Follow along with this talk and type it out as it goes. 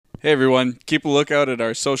Hey everyone, keep a lookout at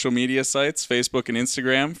our social media sites, Facebook and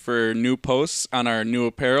Instagram, for new posts on our new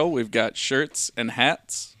apparel. We've got shirts and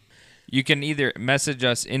hats. You can either message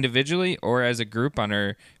us individually or as a group on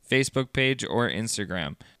our Facebook page or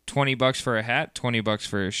Instagram. $20 for a hat, $20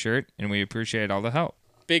 for a shirt, and we appreciate all the help.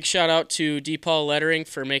 Big shout out to DePaul Lettering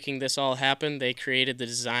for making this all happen. They created the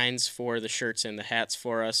designs for the shirts and the hats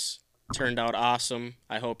for us. Turned out awesome.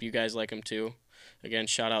 I hope you guys like them too. Again,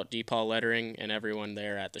 shout out DePaul Lettering and everyone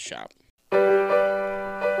there at the shop.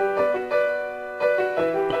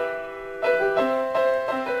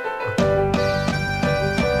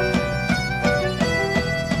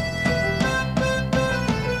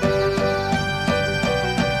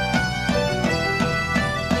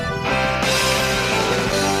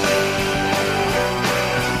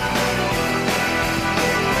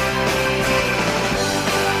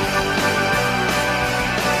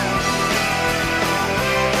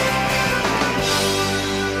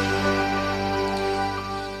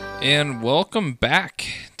 And welcome back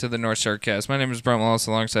to the North Star Cast. My name is Brent Wallace.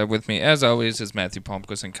 Alongside with me, as always, is Matthew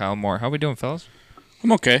Palmquist and Kyle Moore. How we doing, fellas?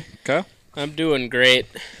 I'm okay. Kyle? I'm doing great.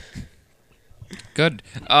 Good.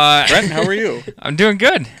 Brent, how are you? I'm doing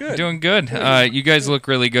good. Good. Doing good. You guys look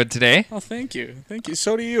really good today. Oh, thank you. Thank you.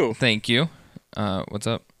 So do you. Thank you. What's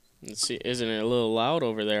up? Let's see, isn't it a little loud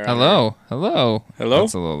over there? Hello. Hello. Hello?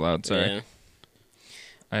 That's a little loud. Sorry. Yeah,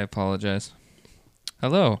 I apologize.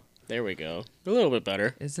 Hello. there we go. A little bit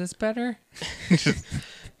better. Is this better?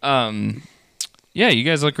 Yeah, you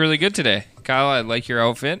guys look really good today. Kyle, I like your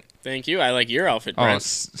outfit. Thank you. I like your outfit, Oh, Brent.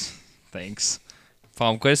 thanks.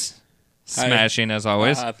 Palmquist, smashing as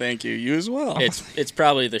always. Thank you. You as well. It's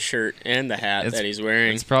probably the shirt and the hat It's- that he's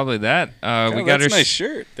wearing. It's probably that. Oh, We got that's our a nice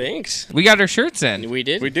shirt. Thanks. we got our shirts in. We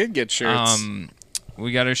did. We did get shirts.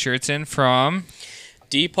 We got our shirts in from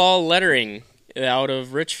DePaul Lettering out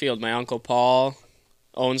of Richfield. My Uncle Paul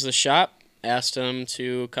owns the shop. Asked him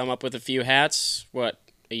to come up with a few hats, a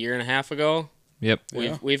year and a half ago? Yep.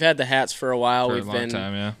 Yeah. We've had the hats for a while. For a We've long been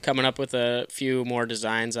time, yeah. coming up with a few more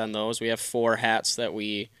designs on those. We have 4 hats that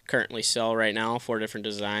we currently sell right now, 4 different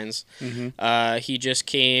designs. He just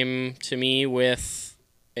came to me with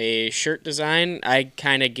a shirt design. I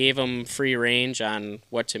kind of gave him free range on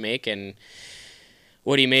what to make, and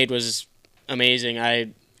what he made was amazing.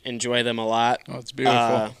 I enjoy them a lot. Oh, it's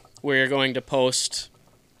beautiful. We're going to post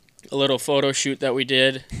a little photo shoot that we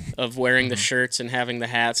did of wearing the shirts and having the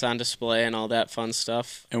hats on display and all that fun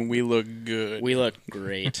stuff. And we look good. We look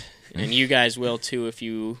great. And you guys will too if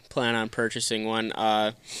you plan on purchasing one.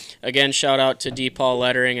 Again, shout out to DePaul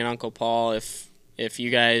Lettering and Uncle Paul. If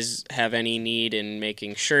you guys have any need in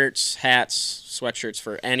making shirts, hats, sweatshirts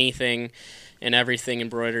for anything and everything,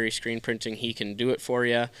 embroidery, screen printing, he can do it for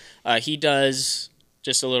you. He does,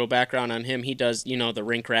 just a little background on him, he does, the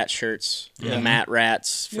rink rat shirts, the mat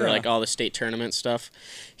rats for Yeah. like all the state tournament stuff.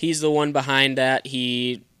 He's the one behind that.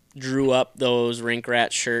 He drew up those rink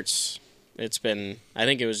rat shirts. It's been, I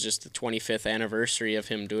think it was just the 25th anniversary of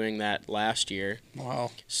him doing that last year. Wow.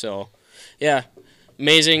 So, yeah,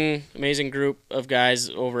 amazing group of guys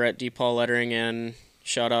over at DePaul Lettering, and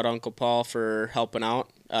shout out Uncle Paul for helping out.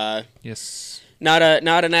 Yes. Not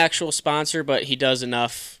an actual sponsor, but he does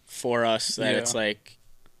enough for us that Yeah. it's like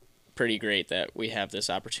pretty great that we have this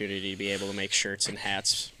opportunity to be able to make shirts and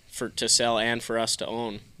hats to sell and for us to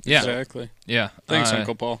own. Yeah. Exactly. Yeah. Thanks,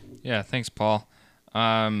 Uncle Paul. Yeah, thanks, Paul.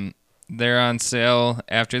 They're on sale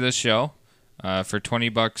after the show for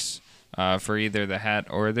 $20 for either the hat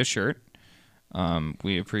or the shirt.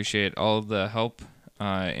 We appreciate all the help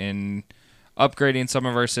in upgrading some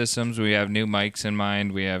of our systems. We have new mics in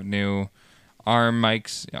mind. We have new arm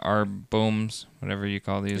mics, arm booms, whatever you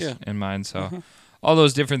call these, Yeah. in mind. So all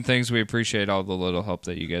those different things, we appreciate all the little help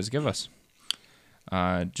that you guys give us.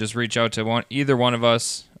 Just reach out to either one of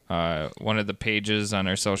us, one of the pages on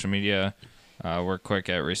our social media. We're quick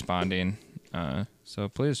at responding, so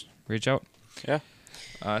please reach out. Yeah.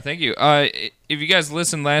 Thank you. If you guys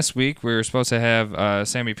listened last week, we were supposed to have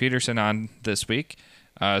Sammy Peterson on this week.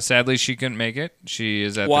 Sadly, she couldn't make it. She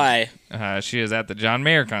is at Why? She is at the John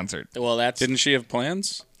Mayer concert. Well, Didn't she have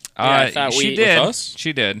plans? I thought she we- did. With us?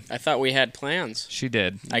 She did. I thought we had plans. She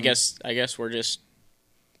did. I guess we're just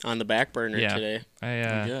on the back burner Yeah. today.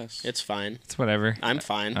 Yes. It's fine. It's whatever. I'm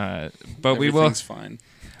fine. But Everything's fine.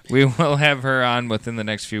 we will have her on within the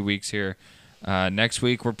next few weeks here. Next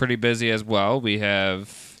week we're pretty busy as well. We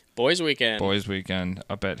have Boys Weekend. Boys Weekend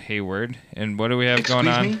up at Hayward, and what do we have going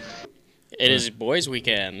on? It is Boys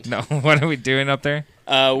Weekend. No, what are we doing up there?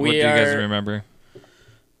 What do We you guys are. remember?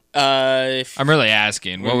 If, I'm really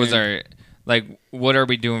asking. What was Mhm. our what are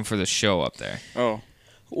we doing for the show up there? Oh.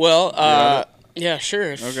 well, Yeah,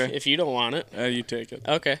 sure. Okay. If you don't want it. You take it.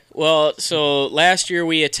 Okay. Well, so last year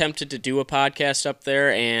we attempted to do a podcast up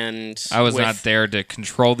there, and I was not there to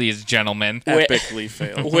control these gentlemen. Epically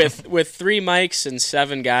failed. with 3 mics and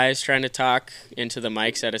 7 guys trying to talk into the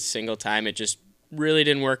mics at a single time. It just really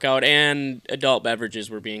didn't work out, and adult beverages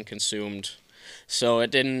were being consumed, so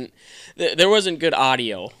it didn't. There wasn't good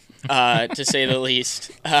audio. To say the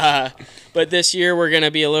least. But this year we're going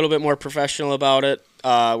to be a little bit more professional about it.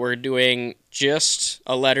 We're doing just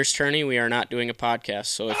a letters tourney. We are not doing a podcast.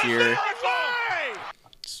 So if you're...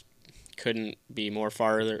 Couldn't be more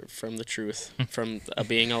farther from the truth, from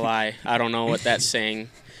being a lie. I don't know what that saying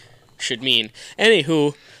should mean.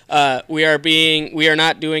 Anywho, we are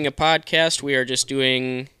not doing a podcast. We are just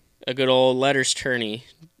doing a good old letters tourney.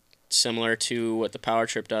 Similar to what the Power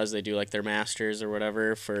Trip does. They do like their masters or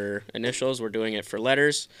whatever for initials. We're doing it for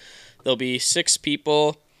letters. There'll be 6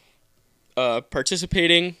 people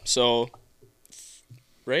participating. So,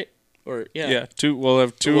 right? Or Yeah, we'll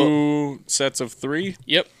have 2 sets of 3.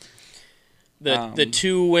 Yep. The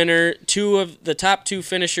 2 of the top 2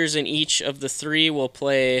 finishers in each of the 3 will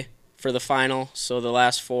play for the final. So the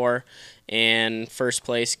last 4, and first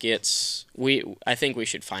place gets. I think we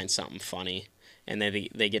should find something funny. And then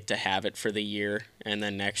they get to have it for the year, and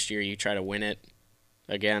then next year you try to win it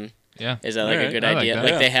again. Yeah. Is that like a good I like idea? that.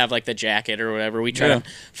 Like Yeah. they have like the jacket or whatever. We try Yeah. to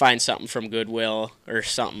find something from Goodwill or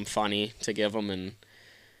something funny to give them,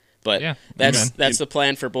 but Yeah, that's okay. the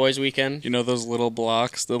plan for boys weekend. You know those little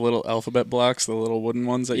blocks, the little alphabet blocks, the little wooden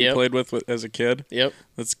ones that you Yep. played with as a kid? Yep.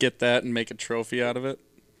 Let's get that and make a trophy out of it.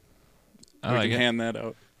 I We like can it. hand that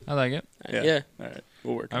out. I like it. Yeah. All right.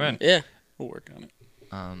 We'll work I'm on in. it. Yeah. We'll work on it.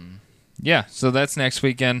 Yeah, so that's next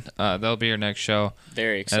weekend. That'll be our next show.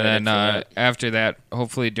 Very excited And then for that. after that,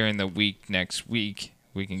 hopefully during the week next week,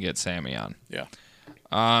 we can get Sammy on. Yeah.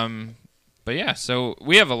 But yeah, so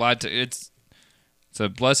we have a lot to. It's a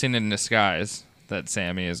blessing in disguise that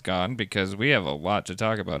Sammy is gone because we have a lot to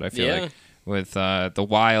talk about. I feel Yeah. like with the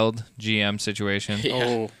Wild GM situation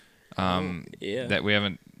Yeah. Oh, Yeah. that we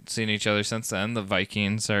haven't seen each other since then. The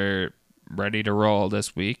Vikings are ready to roll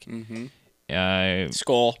this week.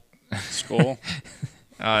 Skull. skull.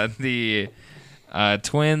 The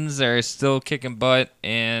Twins are still kicking butt,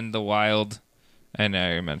 and the Wild. I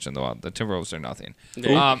know you mentioned the Wild. The Timberwolves are nothing.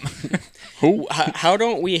 They- Who? How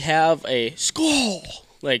don't we have a skull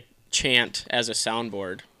like chant as a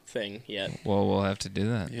soundboard thing yet? Well, we'll have to do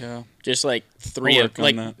that. Yeah. Just like 3 We'll of work on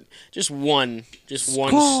like that. just one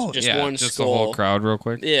Skull! just Yeah, one just skull. the whole crowd, real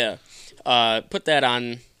quick. Yeah. Put that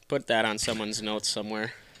on someone's notes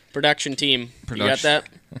somewhere. Production team. You got that?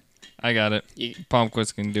 I got it. You,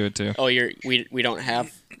 Palmquist can do it too. oh, we don't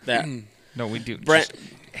have that. No, we do. Brent.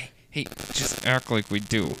 Hey, just act like we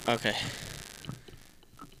do. Okay.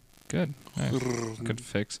 Good. Nice. Good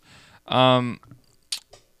fix. I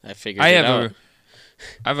figured I it have out.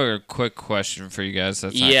 I have a quick question for you guys.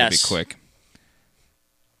 That's not gonna be Yes. quick.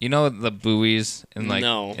 You know the buoys in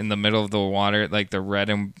No. in the middle of the water, like the red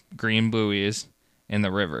and green buoys in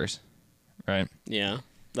the rivers, right? Yeah.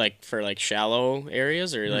 Like for like shallow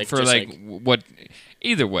areas or like for just like what?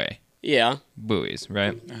 Either way, yeah. buoys,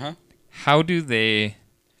 right? Uh-huh. How do they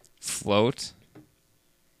float,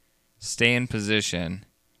 stay in position,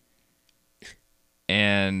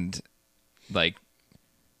 and like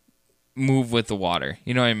move with the water?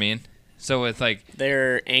 You know what I mean? So with like,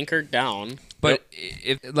 They're anchored down. but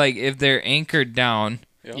if they're anchored down,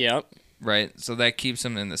 Yep. right? So that keeps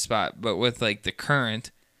them in the spot. But with like the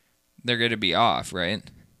current, they're going to be off, right?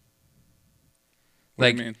 What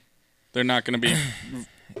Like, do you mean? They're not going to be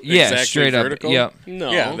yeah, exactly straight vertical? up. Yep.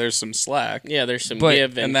 No. Yeah, there's some slack. Yeah, there's some But-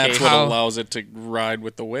 give And that's case. what How- allows it to ride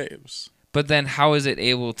with the waves. But then how is it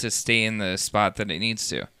able to stay in the spot that it needs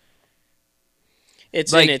to?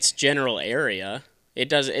 It's like- in its general area.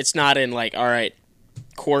 It's not in like, all right,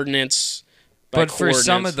 coordinates. by But for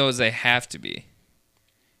some coordinates. of those, they have to be.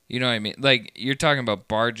 You know what I mean? Like, you're talking about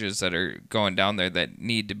barges that are going down there that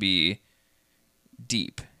need to be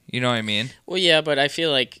deep. You know what I mean? Well, yeah, but I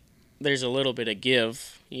feel like there's a little bit of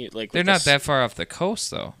give. Like They're with not this- that far off the coast,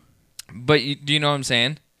 though. But do you know what I'm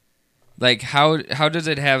saying? Like, how does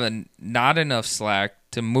it have not enough slack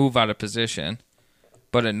to move out of position,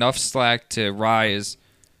 but enough slack to rise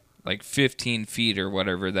like 15 feet or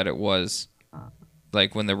whatever that it was,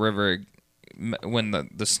 like when the river, when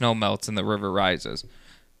the snow melts and the river rises?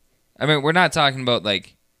 I mean, we're not talking about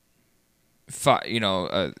like,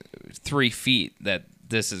 3 feet that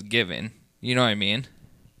this is given. You know what I mean?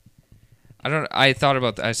 I thought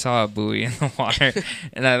about I saw a buoy in the water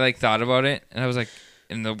and I like thought about it and I was like,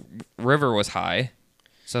 and the river was high.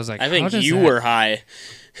 So I was like, I how think does you that- were high.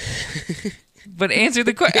 But answer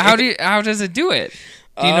the question. How does it do it?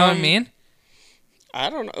 Do you know what I mean? I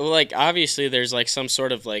don't know. Like, obviously, there's like some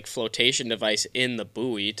sort of like flotation device in the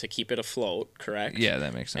buoy to keep it afloat, correct? Yeah,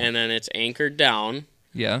 that makes sense. And then it's anchored down,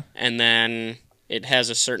 Yeah. and then it has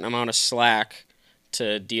a certain amount of slack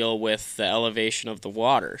to deal with the elevation of the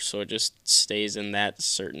water. So it just stays in that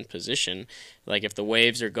certain position. Like, if the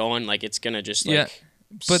waves are going, like, it's going to just, like... Yeah.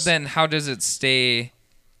 But then how does it stay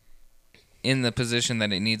in the position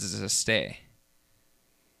that it needs to stay?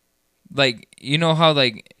 Like, you know how,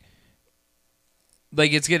 like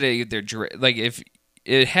it's gonna either like if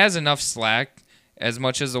it has enough slack as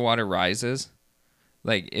much as the water rises,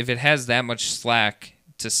 like if it has that much slack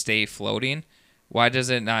to stay floating, why does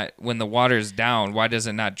it not, when the water's down, why does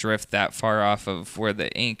it not drift that far off of where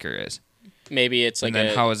the anchor is? Maybe it's like and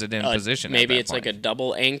then how is it in position? Maybe it's point? like a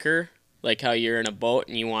double anchor, like how you're in a boat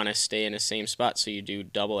and you want to stay in the same spot, so you do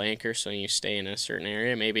double anchor, so you stay in a certain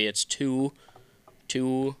area. Maybe it's two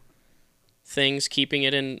things keeping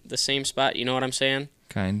it in the same spot. You know what I'm saying?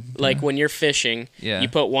 Kind. Like when you're fishing, Yeah. you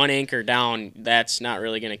put one anchor down, that's not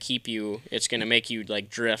really going to keep you. It's going to make you like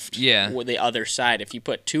drift with the other side. If you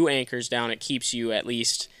put two anchors down, it keeps you at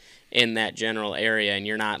least in that general area, and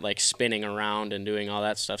you're not like spinning around and doing all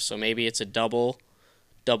that stuff. So maybe it's a double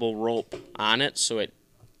rope on it, so it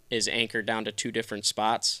is anchored down to two different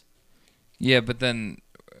spots. Yeah, but then,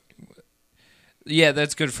 yeah,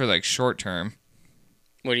 that's good for like short term.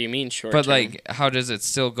 What do you mean short But term? like, how does it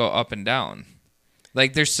still go up and down?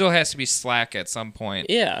 Like, there still has to be slack at some point.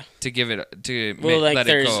 Yeah. To give it Like let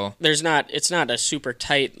it go. There's not. It's not a super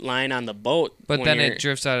tight line on the boat. But then it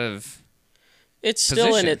drifts out of. It's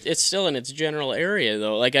still in position. It's still in its general area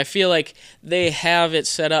though. Like I feel like they have it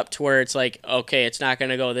set up to where it's like, okay, it's not going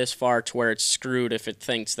to go this far to where it's screwed if it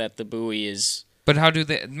thinks that the buoy is. But how do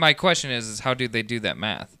they? My question is how do they do that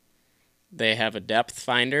math? They have a depth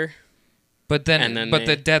finder. But then, And then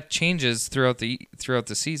the depth changes throughout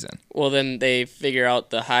the season. Well, then they figure out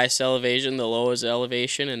the highest elevation, the lowest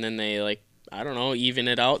elevation, and then they like, I don't know, even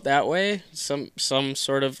it out that way. Some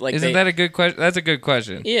sort of like. Isn't that a good question? That's a good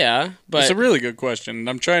question. Yeah, but it's a really good question.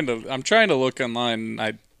 I'm trying to look online.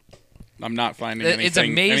 I'm not finding anything. It's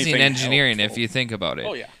amazing anything engineering helpful. if you think about it.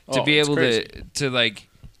 Oh yeah. To be it's able crazy. to like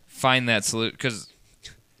find that solution, because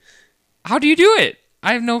how do you do it?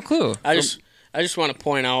 I have no clue. I just want to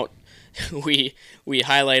point out we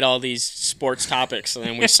highlight all these sports topics and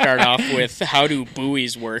then we start off with how do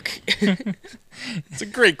buoys work. It's a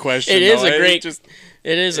great question. It is though. a great. Just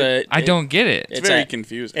I don't get it. it's very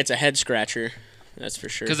confusing. It's a head scratcher, that's for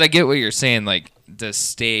sure. Because I get what you're saying, like to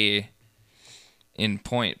stay in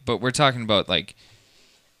point, but we're talking about like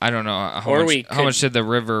I don't know how much did the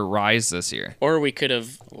river rise this year? Or we could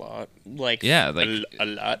have a lot. like A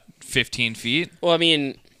lot. 15 feet. Well, I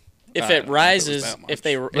mean, if I it don't know if it was rises, that if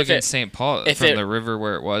they Look at St. Paul if from it- the river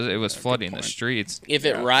where it was flooding the point. streets. if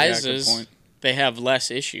it good rises, point. they have less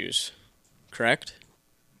issues, correct?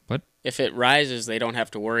 What? If it rises, they don't have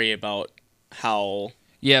to worry about how.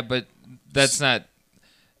 Yeah, but that's not.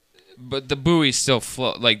 But the buoy still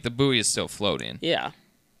float. Like the buoy is still floating. Yeah.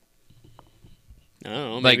 I don't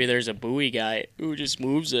know. Like- Maybe there's a buoy guy who just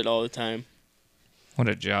moves it all the time. What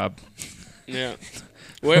a job. Yeah.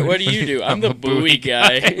 What do you do? I'm the a buoy buoy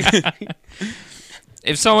guy.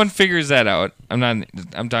 If someone figures that out,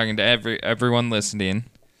 I'm talking to everyone listening.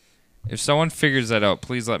 If someone figures that out,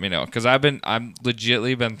 please let me know, because I'm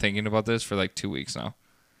legitly been thinking about this for like 2 weeks now.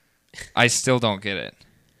 I still don't get it.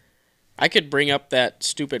 I could bring up that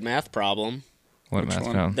stupid math problem, What Which math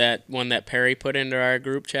one? problem? that one that Perry put into our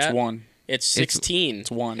group chat. It's one. It's 16.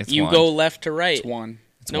 It's one. It's you one. go left to right. It's one.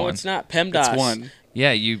 No, one. it's not. PEMDAS. It's one.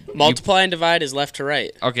 Yeah, you Multiply and divide is left to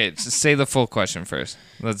right. Okay, so say the full question first.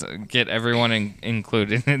 Let's get everyone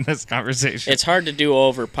included in this conversation. It's hard to do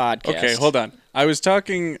over podcast. Okay, hold on. I was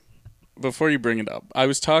talking before you bring it up. I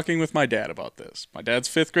was talking with my dad about this. My dad's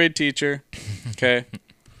 5th grade teacher. Okay.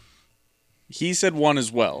 He said one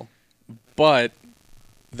as well, but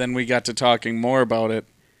then we got to talking more about it,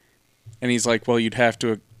 and he's like, "Well, you'd have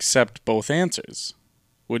to accept both answers,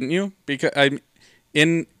 wouldn't you?" Because I'm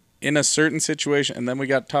in a certain situation, and then we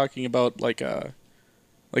got talking about like a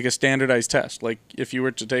standardized test, like if you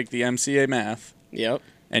were to take the MCA math Yep.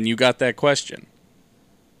 and you got that question,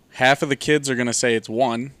 half of the kids are going to say it's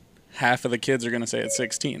 1, half of the kids are going to say it's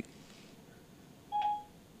 16.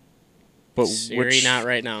 But Siri, not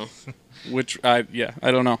right now. I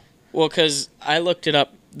don't know. Well, because I looked it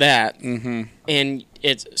up Mm-hmm. and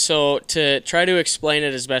it's so to try to explain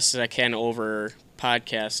it as best as I can over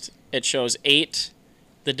podcast. It shows 8,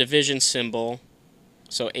 the division symbol,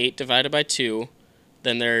 so 8 divided by 2.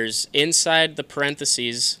 Then there's inside the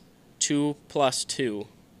parentheses 2 plus 2.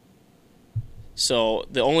 So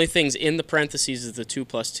the only things in the parentheses is the 2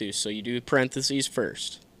 plus 2. So you do parentheses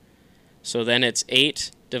first. So then it's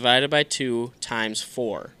 8 divided by 2 times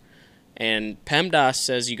 4. And PEMDAS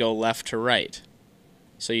says you go left to right.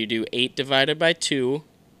 So you do 8 divided by 2,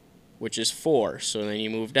 which is 4. So then you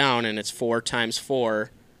move down, and it's 4 times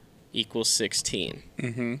 4 equals 16.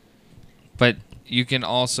 Mm-hmm. But you can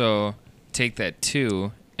also take that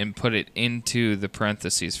 2 and put it into the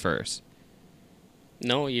parentheses first.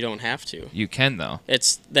 No, you don't have to. You can, though.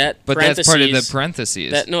 It's that But parentheses. that's part of the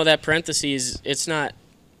parentheses. That parentheses, it's not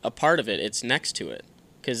a part of it. It's next to it.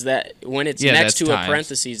 Because that when it's Yeah, next that's to times. a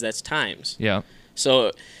parentheses, that's times. Yeah.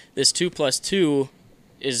 So this 2 plus 2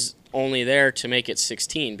 is only there to make it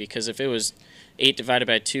 16. Because if it was 8 divided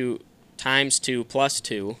by 2 times 2 plus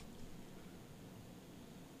 2,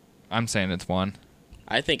 I'm saying it's 1.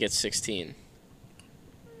 I think it's 16.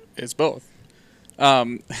 It's both.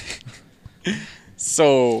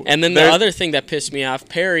 So And then the there's- other thing that pissed me off,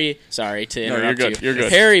 Perry, sorry to No, interrupt you're good, you. you're good.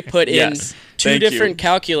 Perry put in Yes, 2 thank you. different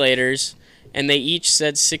calculators, and they each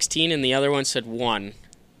said 16 and the other one said 1.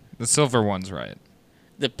 The silver one's right.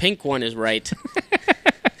 The pink one is right.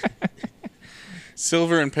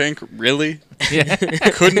 silver and pink, really? Yeah.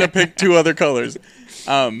 Couldn't have picked two other colors.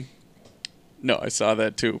 No, I saw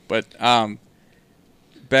that too. But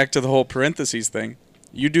back to the whole parentheses thing.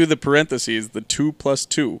 You do the parentheses, the 2 plus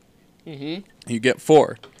 2. Mm-hmm. You get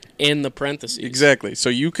 4. In the parentheses. Exactly. So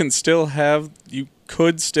you could still have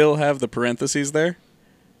the parentheses there.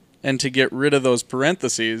 And to get rid of those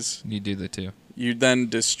parentheses, You do the 2. you then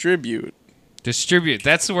distribute. Distribute.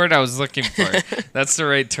 That's the word I was looking for. That's the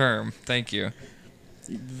right term. Thank you.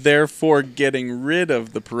 Therefore, getting rid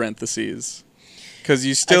of the parentheses. Because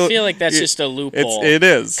you still. I feel like that's just a loophole. It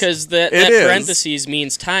is. Because that It is. parentheses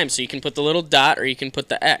means time, so you can put the little dot or you can put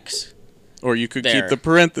the X. Or you could There. keep the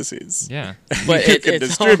parentheses. Yeah. But You it's could all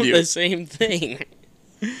distribute. the same thing.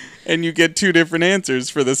 And you get two different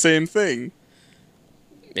answers for the same thing.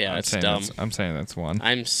 Yeah, I'm it's saying dumb. I'm saying that's 1.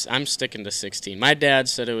 I'm sticking to 16. My dad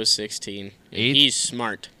said it was 16. Eight? He's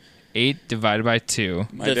smart. 8 divided by 2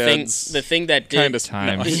 My the dad's thing that did kind of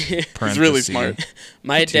times He's parentheses. really smart.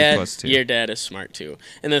 my 2 dad, plus 2. your dad is smart too.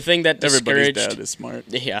 And the thing that Everybody's discouraged, dad is smart.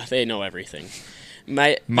 yeah, they know everything.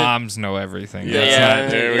 Moms know everything. Yeah.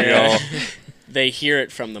 That's There we yeah. go. They hear it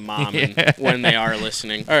from the mom Yeah. and when they are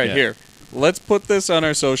listening. All right, Yeah. here. Let's put this on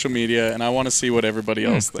our social media, and I want to see what everybody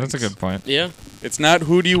else thinks. That's a good point. Yeah, It's not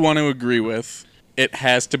who do you want to agree with. It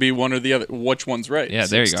has to be one or the other. Which one's right? Yeah,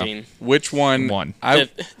 there you go. 16. Which one? 1. I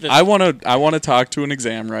The- want to talk to an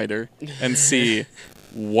exam writer and see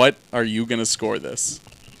what are you going to score this.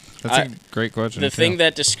 That's a great question. The too. thing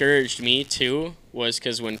that discouraged me too was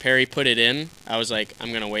because when Perry put it in, I was like,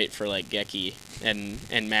 I'm gonna wait for like Gecky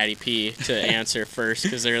and Maddie P to answer first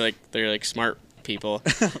because they're like smart people.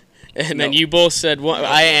 And then No. you both said one.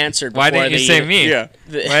 I answered. Why before didn't you they say me? Yeah.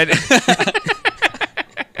 The- Why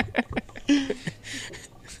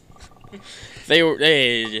They were.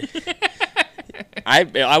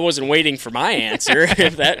 I wasn't waiting for my answer.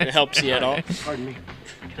 If that helps you at all. Pardon me.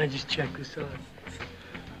 Can I just check this out?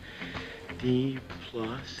 D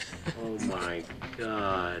plus. Oh my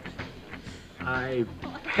God. I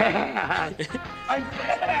passed. I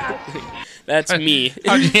passed. That's me.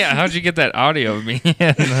 how'd you get that audio of me?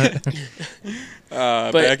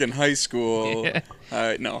 Back in high school.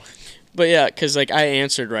 No. But yeah, because like I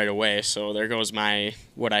answered right away, so there goes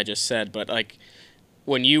what I just said. But like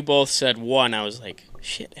when you both said 1, I was like,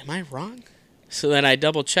 shit, am I wrong? So then I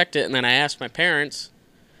double checked it, and then I asked my parents,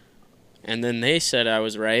 and then they said I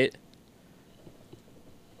was right.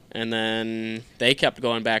 And then they kept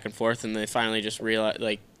going back and forth, and they finally just realized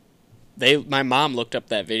my mom looked up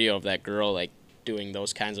that video of that girl like doing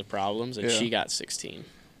those kinds of problems, and Yeah. she got 16.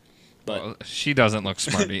 But Well, she doesn't look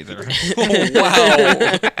smart either. Oh,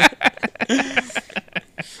 wow.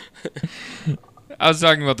 I was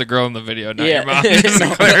talking about the girl in the video, not Yeah. your mom. Just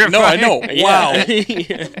to clarify. No, I know. Wow.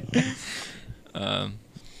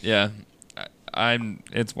 Yeah. Yeah,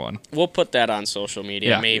 It's 1. We'll put that on social media,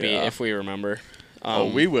 Yeah. maybe, Yeah. if we remember. Oh,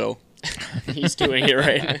 we will. He's doing it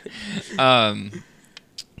right.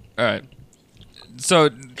 All right. So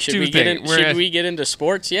Should two we get things. we get into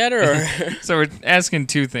sports yet, or So we're asking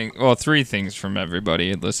 2 things. Well, 3 things from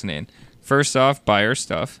everybody listening. First off, buy our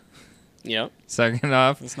stuff. Yep. Second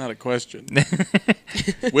off, That's not a question.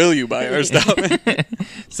 Will you buy our stuff?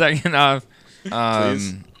 second off,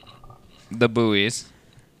 Please. the buoys.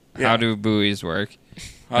 Yeah. How do buoys work?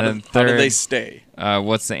 How do And they third- stay?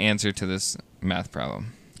 What's the answer to this math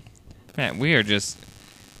problem? Man, we are just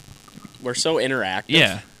We're so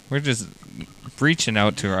interactive. we're just reaching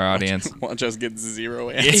out to our audience. Watch us get 0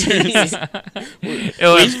 answers.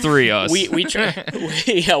 It'll have 3 us. we try.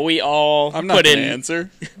 We all I'm not put going in. to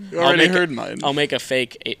answer. You already heard mine. I'll make a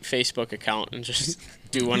fake Facebook account and just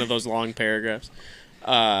do one of those long paragraphs.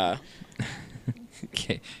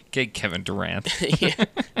 Okay, Kevin Durant. Yeah.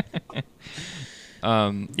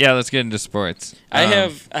 Yeah, let's get into sports. I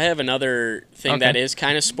have another thing that is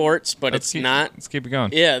kind of sports, but it's not. Let's keep it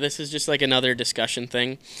going. Yeah, this is just like another discussion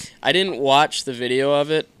thing. I didn't watch the video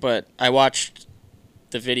of it, but I watched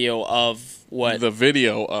the video of what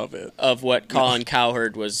Colin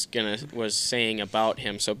Cowherd was saying about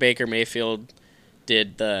him. So Baker Mayfield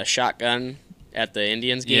did the shotgun at the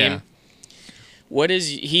Indians game. Yeah. What is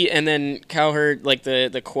he? And then Cowherd, like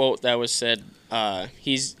the quote that was said,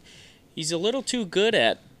 he's a little too good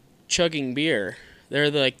at chugging beer.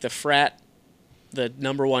 They're the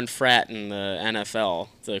number one frat in the NFL,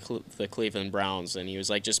 the Cleveland Browns, and he was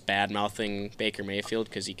like just bad mouthing Baker Mayfield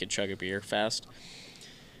because he could chug a beer fast.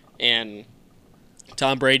 And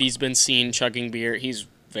Tom Brady's been seen chugging beer. He's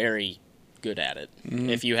very good at it. Mm-hmm.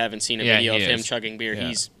 If you haven't seen a Yeah, video he of him is. chugging beer,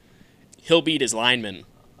 Yeah. he'll beat his lineman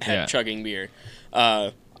at Yeah. chugging beer.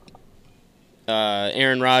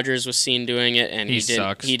 Aaron Rodgers was seen doing it, and He he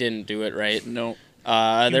sucks. didn't do it right. No.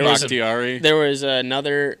 There was Bakhtiari. there was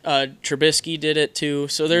another Trubisky did it too.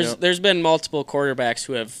 So there's been multiple quarterbacks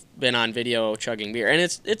who have been on video chugging beer, and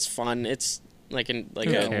it's fun. It's like Who a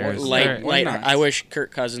cares? light. Why not? I wish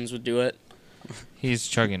Kirk Cousins would do it. He's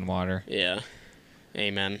chugging water. Yeah,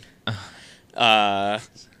 amen.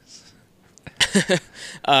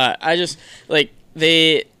 I just like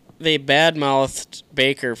they badmouthed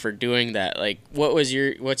Baker for doing that. Like, what's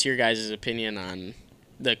your guys' opinion on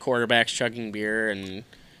the quarterbacks chugging beer and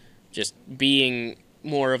just being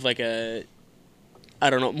more of like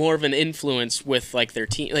more of an influence with like their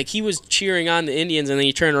team? Like, he was cheering on the Indians, and then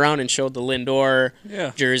he turned around and showed the Lindor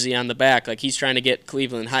jersey on the back. Like, he's trying to get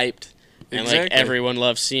Cleveland hyped, and like Exactly. everyone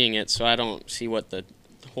loves seeing it. So I don't see what the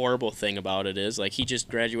horrible thing about it is. Like, he just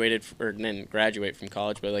didn't graduate from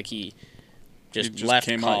college, but like he just left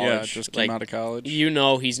came college. Out, came out of college.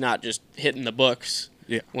 He's not just hitting the books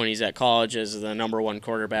Yeah. when he's at college as the number one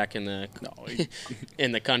quarterback in the He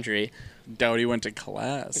in the country. doubt he went to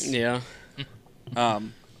class. Yeah.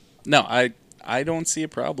 No, I don't see a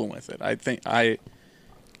problem with it. I think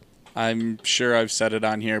I'm sure I've said it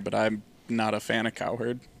on here, but I'm not a fan of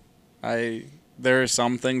Cowherd. There are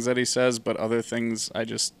some things that he says, but other things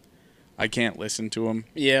I can't listen to him.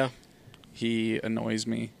 Yeah. He annoys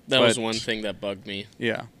me. That was one thing that bugged me.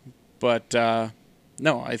 Yeah, but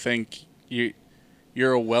no, I think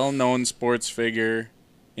you're a well-known sports figure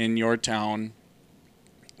in your town.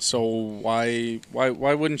 So why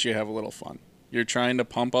wouldn't you have a little fun? You're trying to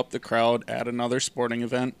pump up the crowd at another sporting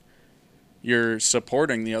event. You're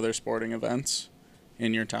supporting the other sporting events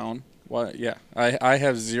in your town. Why? Yeah, I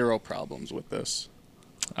have zero problems with this.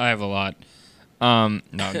 I have a lot. No, I'm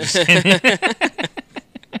just kidding.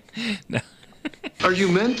 Are you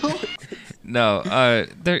mental? No,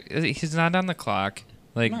 he's not on the clock.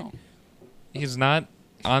 Like, No. he's not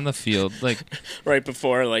on the field. Like, Right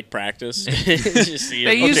before like practice. Just see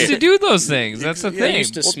they him. used to do those things. That's the They thing.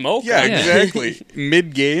 used to smoke. Yeah, right? exactly.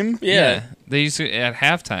 Mid-game. Yeah. They used to at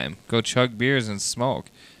halftime go chug beers and smoke.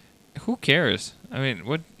 Who cares? I mean,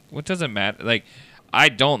 what does it matter? Like, I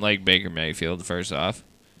don't like Baker Mayfield. First off,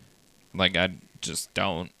 like, I just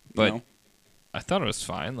don't. But No. I thought it was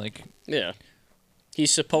fine. Like, Yeah.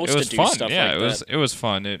 He's supposed it was to do fun. stuff Yeah, like that. it was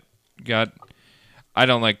fun. It got. I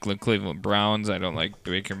don't like the Cleveland Browns. I don't like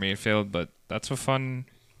Baker Mayfield, but that's a fun.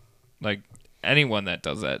 Like, anyone that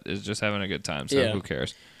does that is just having a good time. So Yeah. who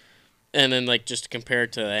cares? And then, like, just to compare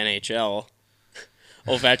it to the NHL,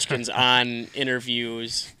 Ovechkin's on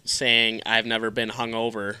interviews saying, "I've never been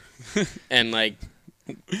hungover," and like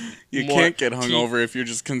You more- can't get hungover if you're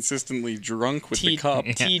just consistently drunk with the cup.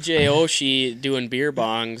 TJ Oshie doing beer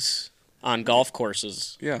bongs on golf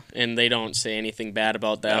courses. Yeah. And they don't say anything bad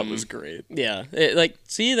about them. That was great. Yeah.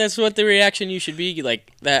 See, that's what the reaction you should be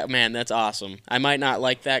like. That, man, that's awesome. I might not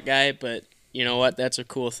like that guy, but you know what? That's a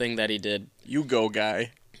cool thing that he did. You go,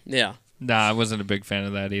 guy. Yeah. Nah, I wasn't a big fan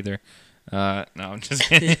of that either. No, I'm just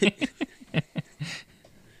kidding.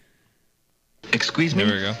 Excuse me?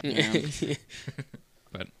 There we go.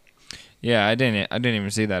 But yeah, I didn't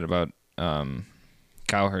even see that about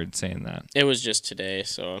Cowherd saying that. It was just today,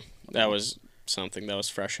 so that was something that was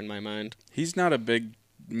fresh in my mind. He's not a big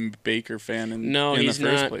Baker fan in He's the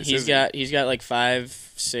first not. place. He's is got he's got like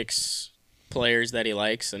 5-6 players that he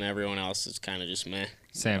likes, and everyone else is kind of just meh.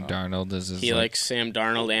 Sam Darnold is his, He likes Sam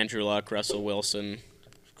Darnold, Andrew Luck, Russell Wilson.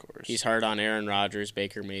 Of course. He's hard on Aaron Rodgers,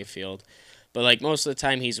 Baker Mayfield. But like most of the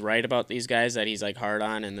time, he's right about these guys that he's like hard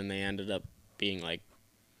on, and then they ended up being like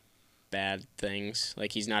bad things.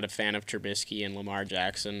 Like he's not a fan of Trubisky and Lamar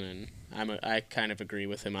Jackson, and I kind of agree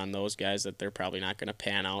with him on those guys that they're probably not going to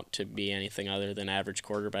pan out to be anything other than average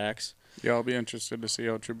quarterbacks. Yeah, I'll be interested to see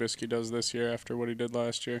how Trubisky does this year after what he did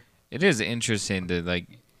last year. It is interesting to like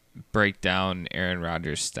break down Aaron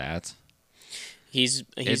Rodgers' stats. He's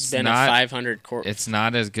It's been not- a 500 It's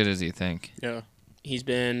not as good as you think. Yeah. He's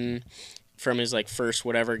been from his like first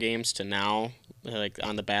whatever games to now, like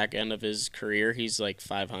on the back end of his career, he's like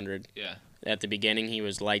 500. Yeah. At the beginning, he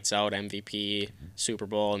was lights out, MVP, Super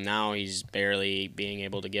Bowl, and now he's barely being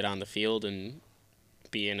able to get on the field and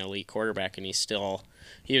be an elite quarterback. And he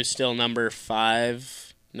was still number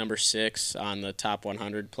 5, number 6 on the top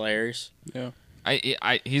 100 players. Yeah.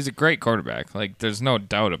 He's a great quarterback. Like there's no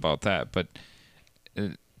doubt about that. But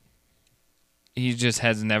he just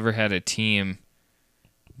has never had a team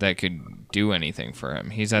that could do anything for him.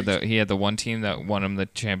 He had the one team that won him the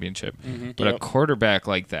championship. But a Yep. quarterback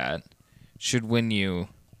like that should win you.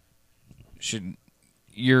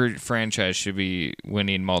 Your franchise should be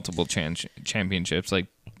winning multiple championships like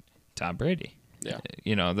Tom Brady. Yeah.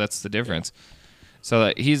 You know, that's the difference. So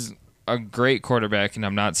that he's a great quarterback, and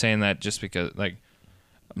I'm not saying that just because I'm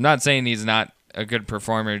not saying he's not a good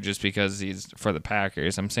performer just because he's for the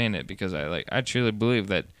Packers. I'm saying it because I truly believe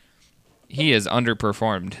that he has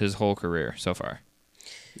underperformed his whole career so far.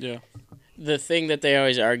 Yeah. The thing that they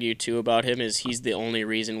always argue too about him is he's the only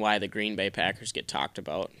reason why the Green Bay Packers get talked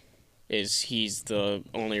about. Is he's the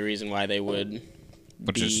only reason why they would.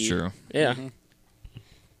 Which is true. Yeah.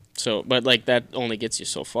 So, but like that only gets you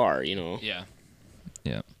so far, you know. Yeah.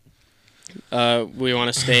 We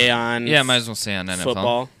want to stay on. Yeah, might as well stay on NFL.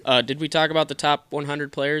 Football. Did we talk about the top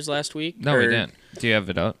 100 players last week? No, we didn't. Do you have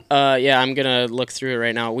it out? Yeah, I'm gonna look through it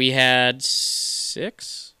right now. We had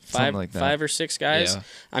 6, 5, Something like that. 5 or 6 guys. Yeah.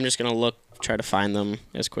 I'm just gonna try to find them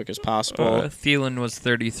as quick as possible. Thielen was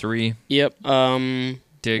 33. Yep.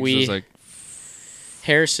 Diggs we- was like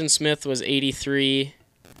Harrison Smith was 83.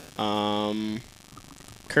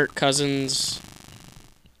 Kirk Cousins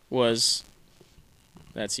was.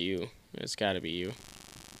 That's you. It's got to be you.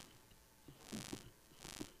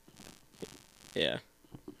 Yeah.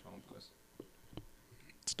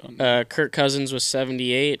 It's done. Kirk Cousins was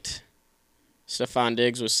 78. Stephon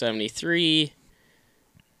Diggs was 73.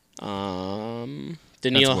 Daniil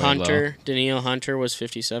way Hunter. Daniil Hunter was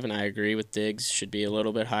 57. I agree with Diggs. Should be a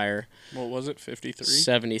little bit higher. What was it? 53?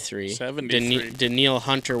 73. 73. Daniil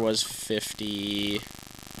Hunter was 50.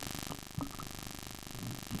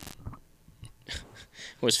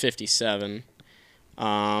 Was 57.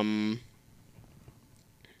 And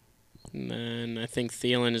then I think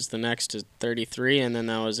Thielen is the next to 33, and then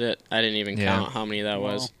that was it. I didn't even count how many that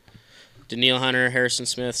was. Daniil Hunter, Harrison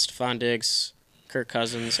Smith, Stephon Diggs, Kirk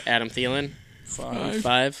Cousins, Adam Thielen.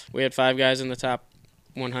 5. We had 5 guys in the top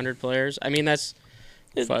 100 players. I mean, that's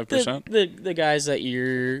 5%. The guys that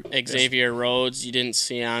you're Xavier Rhodes you didn't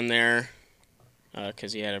see on there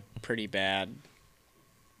because he had a pretty bad,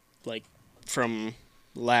 like from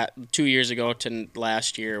 2 years ago to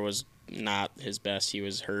last year was not his best. He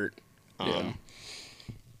was hurt.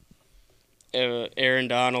 Aaron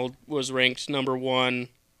Donald was ranked number 1.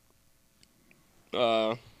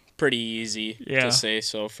 Pretty easy to say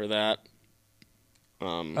so for that.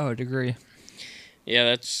 I would agree. Yeah,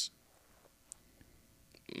 that's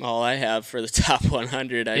all I have for the top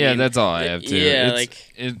 100. I mean, that's all I have too. Yeah,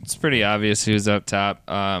 it's pretty obvious who's up top.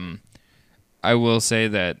 I will say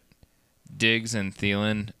that Diggs and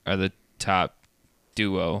Thielen are the top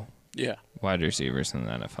duo Yeah. wide receivers in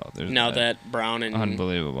the NFL. There's now that Brown and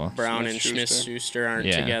unbelievable. Smith-Schuster aren't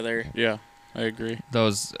Yeah. together. Yeah. I agree.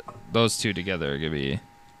 Those two together are gonna be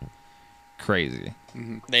crazy.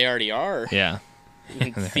 They already are. Yeah.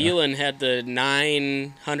 And Thielen had the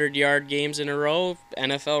 900-yard games in a row,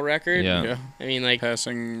 NFL record. Yeah. Yeah. I mean, like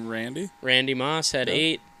Passing Randy? Randy Moss had Yeah.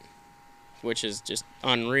 8, which is just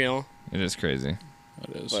unreal. It is crazy.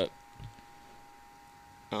 That is. But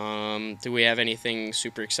do we have anything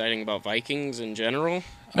super exciting about Vikings in general?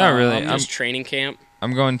 Not really. Just training camp.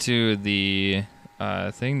 I'm going to the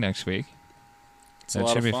thing next week. It's a That lot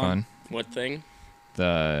should of be fun. fun. What thing?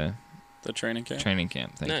 The The training camp? training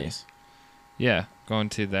camp. Thank you. Nice. Yeah, going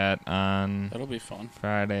to that on That'll be fun.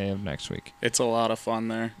 Friday of next week. It's a lot of fun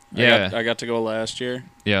there. Yeah. I got to go last year.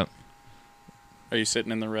 Yep. Are you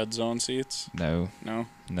sitting in the red zone seats? No.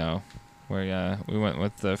 No? We went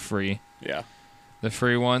with the free Yeah.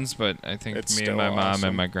 ones, but I think It's me and still my mom awesome.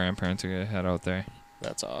 and my grandparents are gonna head out there.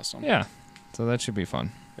 That's awesome. Yeah. So that should be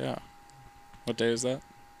fun. Yeah. What day is that?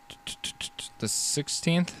 The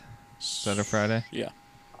 16th? Is that a Friday? Yeah.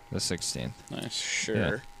 The 16th. Nice.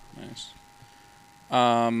 Sure. Nice.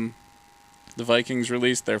 The Vikings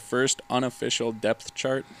released their first unofficial depth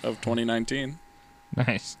chart of 2019.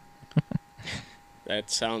 Nice. That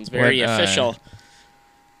sounds very What, official.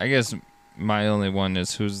 I guess my only one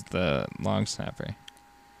is who's the long snapper.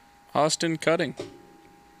 Austin Cutting.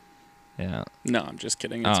 Yeah. No, I'm just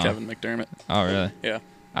kidding. It's Oh. Kevin McDermott. Oh, really? Yeah.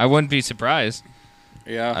 I wouldn't be surprised.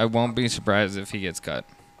 Yeah. I won't be surprised if he gets cut.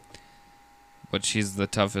 But she's the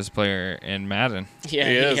toughest player in Madden. Yeah,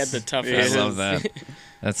 He he is. had the toughest. He I is. love that.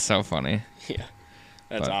 That's so funny. Yeah,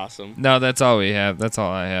 that's But- awesome. No, that's all we have. That's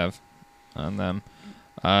all I have on them.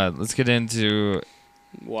 Let's get into.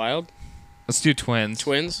 Wild Let's do Twins.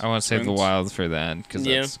 Twins. I want to save the Twins. Wild for that because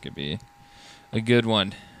Yeah. that's gonna be a good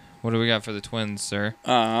one. What do we got for the Twins, sir?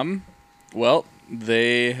 Well,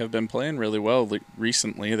 they have been playing really well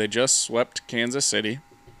recently. They just swept Kansas City,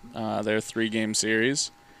 their 3-game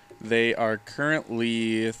series. They are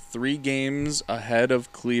currently 3 games ahead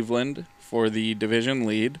of Cleveland for the division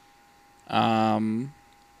lead.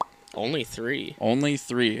 Only 3. Only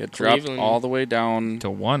 3. It dropped Cleveland- all the way down. To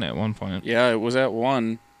 1 at one point. Yeah, it was at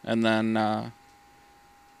 1, and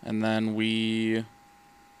then we.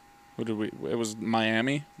 Who did we? It was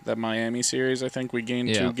Miami. That Miami series, I think we gained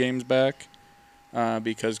Yeah. 2 games back,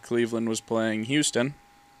 because Cleveland was playing Houston.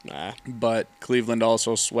 But Cleveland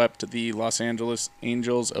also swept the Los Angeles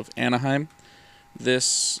Angels of Anaheim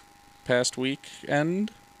this past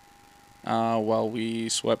weekend, while we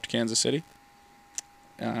swept Kansas City.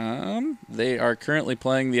 They are currently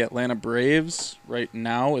playing the Atlanta Braves right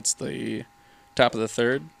now. It's the top of the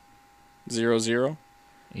 3rd, 0-0.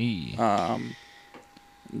 E.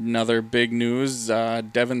 Another big news: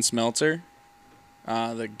 Devin Smeltzer,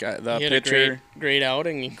 the he had pitcher. a great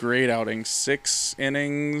outing. Great outing. 6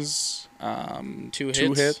 innings, 2 2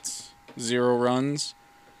 hits. hits, 0 runs,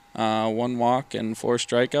 1 walk, and 4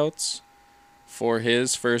 strikeouts for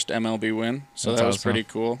his first MLB win. So That's that was awesome. pretty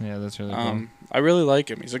cool. Yeah, that's really cool. I really like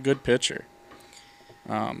him. He's a good pitcher.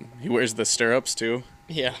 He wears the stirrups too.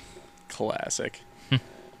 Yeah. Classic.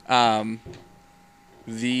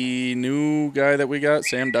 The new guy that we got,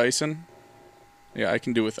 Sam Dyson. Yeah, I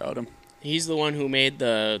can do without him. He's the one who made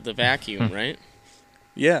the vacuum, right?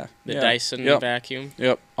 Yeah. The yeah. Dyson Yep. vacuum.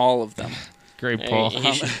 Yep. All of them. Great Hey, pull.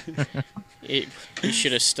 he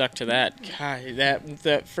should have stuck to that. God,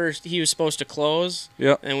 that first he was supposed to close,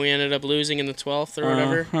 Yep. and we ended up losing in the 12th or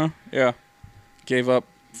whatever. Uh-huh. Yeah. Gave up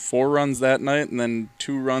 4 runs that night and then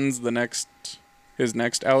 2 runs his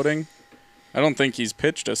next outing. I don't think he's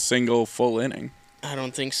pitched a single full inning. I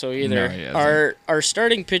don't think so either. No, he hasn't. Our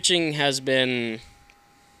starting pitching has been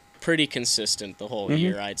pretty consistent the whole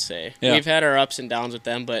year, I'd say. Yeah. We've had our ups and downs with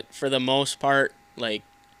them, but for the most part, like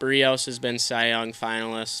Barrios has been Cy Young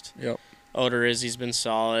finalist. Yep. Odorizzi's been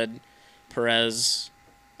solid. Perez,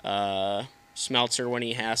 Smeltzer when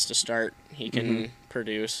he has to start, he can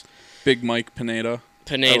produce. Big Mike Pineda.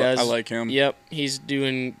 Pineda's, I like him. Yep, he's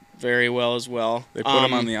doing very well as well. They put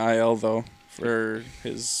him on the IL though for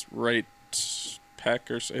his right pec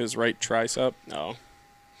or his right tricep. Oh.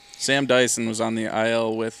 Sam Dyson was on the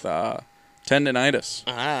IL with tendinitis.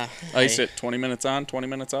 Ice hey. it 20 minutes on, 20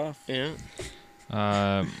 minutes off. Yeah.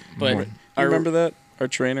 But But You remember that? Our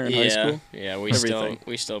trainer in high school? Yeah, we Everything.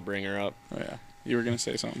 still bring her up. Oh, yeah. You were going to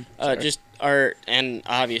say something. Sorry. And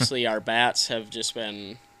obviously our bats have just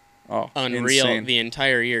been Oh, unreal insane. the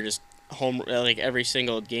entire year. Just like every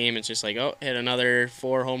single game, it's just like, oh, hit another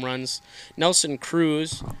 4 home runs. Nelson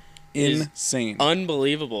Cruz, is Insane.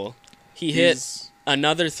 unbelievable. He hit He's-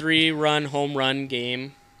 another 3-run home run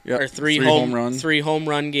game, Yep, or 3 home run. 3 home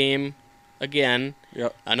run game again.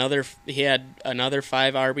 Yep. He had another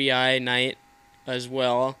 5 RBI night as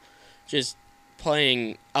well. Just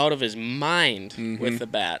playing out of his mind with the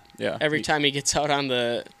bat. Yeah. Every time he gets out on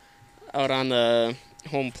the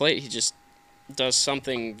home plate, he just does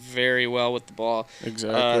something very well with the ball.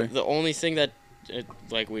 Exactly. The only thing that,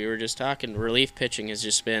 like we were just talking, relief pitching has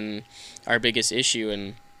just been our biggest issue,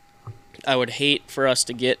 and I would hate for us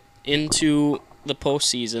to get into the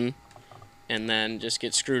postseason and then just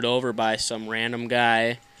get screwed over by some random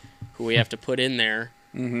guy who we have to put in there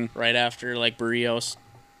right after, like Barrios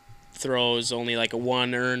throws only like a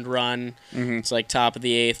 1 earned run. It's like top of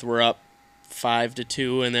the 8th, we're up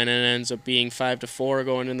 5-2, and then it ends up being 5-4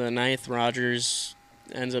 going into the 9th. Rogers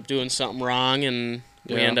ends up doing something wrong, and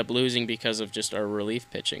we Yeah. end up losing because of just our relief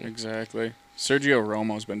pitching. Exactly. Sergio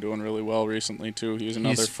Romo's been doing really well recently too. He's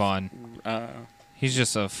another. he's fun. He's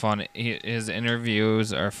just a fun. His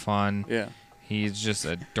interviews are fun. Yeah. He's just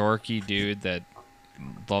a dorky dude that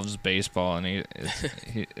loves baseball, and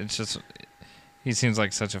he seems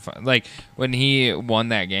like such a fun. Like when he won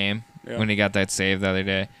that game, Yeah. when he got that save the other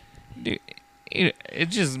day, dude, it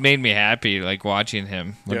just made me happy, like watching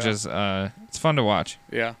him, which is it's fun to watch.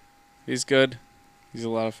 Yeah, he's good. He's a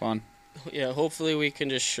lot of fun. Yeah, hopefully we can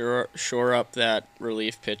just shore up that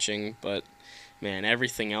relief pitching, but man,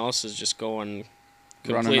 everything else is just going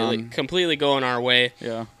completely going our way.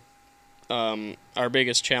 Yeah. Our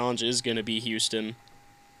biggest challenge is going to be Houston.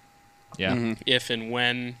 Yeah. Mm-hmm. If and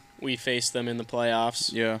when we face them in the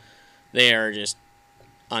playoffs. Yeah. They are just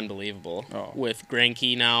unbelievable. Oh. With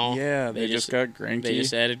Greinke now. Yeah, they just got Greinke. They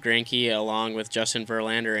just added Greinke along with Justin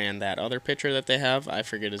Verlander and that other pitcher that they have. I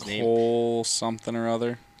forget his name. Cole something or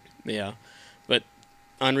other. Yeah. But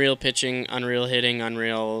unreal pitching, unreal hitting,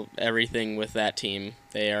 unreal everything with that team.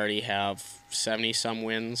 They already have 70-some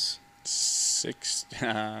wins.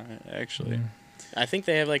 Actually. I think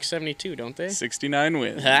they have like 72, don't they? 69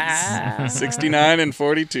 wins. Ah. 69 and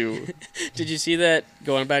 42. Did you see that?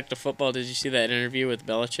 Going back to football, did you see that interview with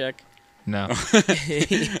Belichick? No.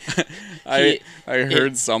 I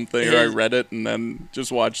heard something or I read it and then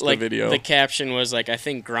just watched the video. The caption was like, I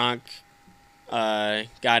think Gronk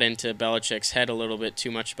got into Belichick's head a little bit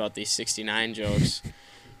too much about these 69 jokes.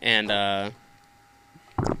 And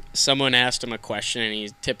someone asked him a question and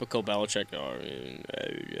he's typical Belichick,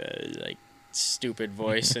 like stupid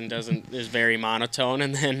voice and is very monotone,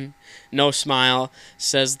 and then no smile,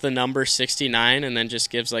 says the number 69 and then just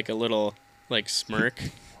gives like a little like smirk.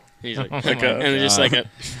 He's like, Oh and then just like a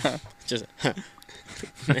just like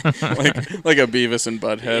a Beavis and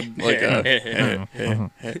Butthead.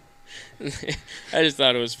 I just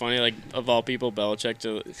thought it was funny, like of all people, Belichick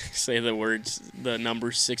to say the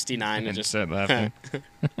number 69 and just said laughing.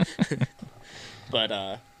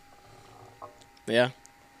 But yeah.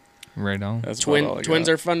 Right on. That's about all I Twins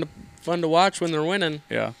got. are fun to watch when they're winning.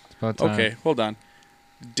 Yeah. It's about time. Okay, hold on.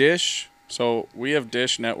 Dish. So we have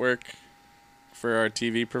Dish Network for our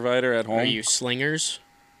TV provider at home. Are you slingers?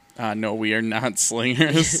 No, we are not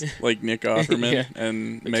slingers like Nick Offerman Yeah.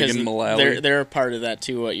 and Because Megan Mullally. they're a part of that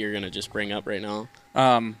too. What you're gonna just bring up right now?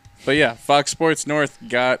 But yeah, Fox Sports North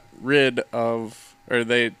got rid of, or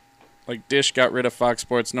Dish got rid of Fox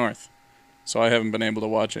Sports North. So I haven't been able to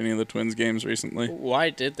watch any of the Twins games recently. Why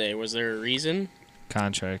did they? Was there a reason?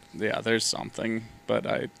 Contract. Yeah, there's something, but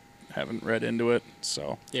I haven't read into it.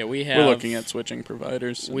 So Yeah, we're we're looking at switching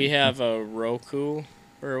providers. We have a Roku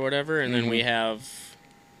or whatever, and then we have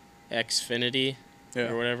Xfinity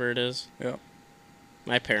or whatever it is. Yeah.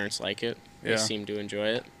 My parents like it. They Yeah. seem to enjoy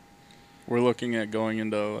it. We're looking at going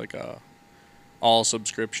into like all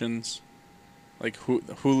subscriptions. Like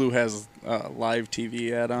Hulu has a live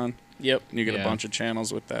TV add-on. Yep. And you get Yeah. a bunch of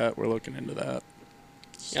channels with that. We're looking into that.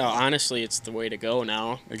 Yeah, honestly, it's the way to go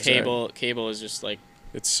now. Exactly. Cable is just like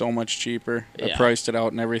It's so much cheaper. I Yeah. priced it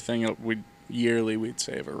out and everything. We'd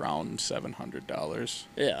save around $700.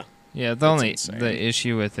 yeah. Yeah, insane. the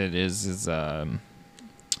issue with it is no,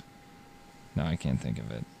 I can't think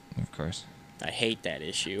of it. Of course. I hate that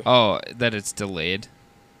issue. Oh, that it's delayed.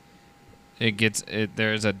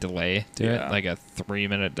 There's a delay to Yeah. it, like a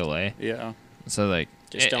 3-minute delay. Yeah. So like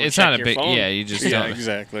Just don't it's check not a your big phone. yeah. You just Yeah, don't.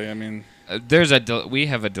 exactly. I mean, We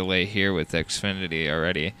have a delay here with Xfinity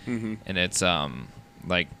already, mhm. and it's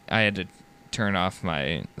like I had to turn off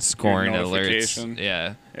my scoring alerts. notification.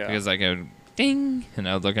 Yeah, Yeah. because like I would ding, and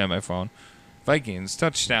I would look at my phone, Vikings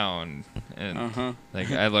touchdown, and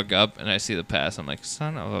like I look up and I see the pass. I'm like,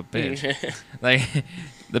 son of a bitch! Like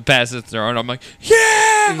the pass is thrown. I'm like,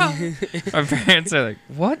 yeah. My parents are like,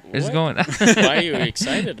 what is What? going on? Why are you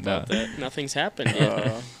excited about No. that? Nothing's happened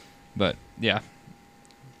yet. But yeah.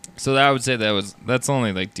 So I would say that's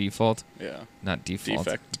only like default, Yeah. not default.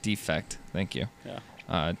 Defect. Defect. Thank you.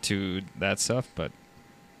 Yeah. To that stuff, but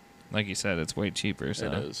like you said, it's way cheaper. So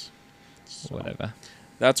It is. So, whatever.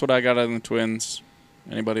 That's what I got on the Twins.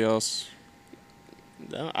 Anybody else?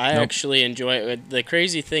 No, I Nope. actually enjoy it. The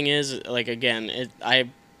crazy thing is, like, again, I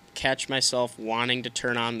catch myself wanting to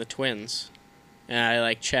turn on the Twins. And I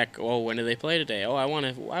like check, oh, when do they play today? Oh, I want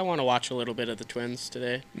to watch a little bit of the Twins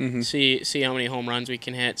today. Mhm. See how many home runs we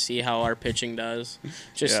can hit, see how our pitching does.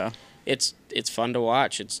 Just Yeah. it's fun to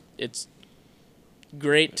watch. It's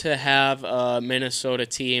great to have a Minnesota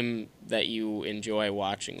team that you enjoy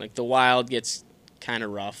watching. Like the Wild gets kind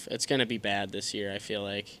of rough. It's going to be bad this year, I feel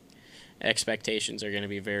like. Expectations are going to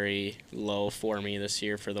be very low for me this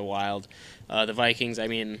year for the Wild. The Vikings, I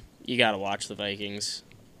mean, you got to watch the Vikings.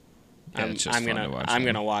 Yeah, it's just fun to watch I'm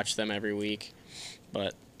them. gonna watch them every week.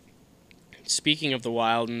 But speaking of the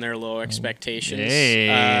Wild and their low expectations,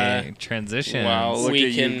 Hey, transition. Wow, look we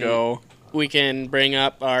at you can- go. we can bring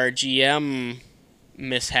up our GM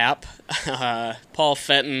mishap. Paul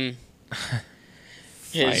Fenton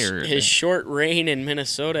fired his short reign in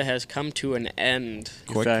Minnesota has come to an end.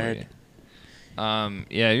 quickly.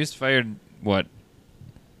 Yeah, he was fired. What?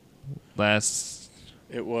 Last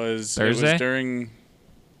It was Thursday? during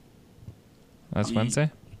last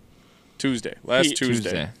Wednesday? Tuesday. Last He-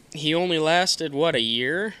 Tuesday. He only lasted what, a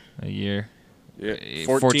year? A year. Yeah.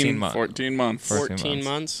 14 months. 14 months. 14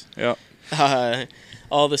 months. Yeah.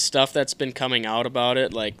 All the stuff that's been coming out about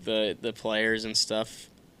it, like the players and stuff,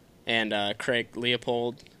 and Craig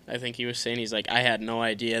Leopold, I think he was saying, he's like, I had no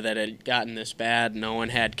idea that it had gotten this bad. No one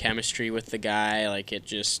had chemistry with the guy. Like, it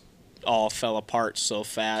just all fell apart so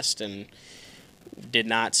fast, and did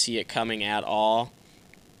not see it coming at all.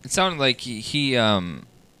 It sounded like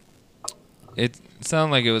it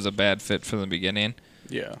sounded like it was a bad fit from the beginning.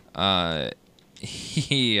 Yeah.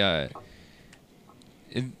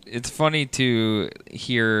 It's funny to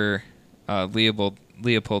hear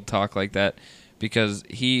Leopold talk like that, because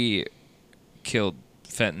he killed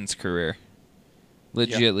Fenton's career.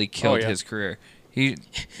 Legitly killed yeah. his career. He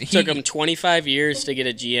Took him 25 years to get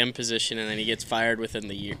a GM position, and then he gets fired within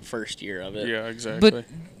the first year of it. Yeah, exactly. But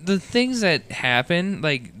the things that happened,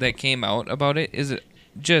 like that came out about it, is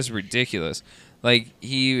just ridiculous. Like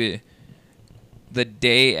the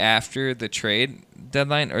day after the trade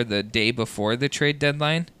deadline, or the day before the trade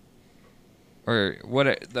deadline, or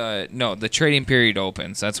the trading period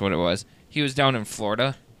opens. That's what it was. He was down in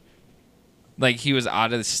Florida. Like, he was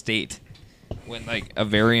out of the state when, like, a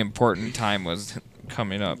very important time was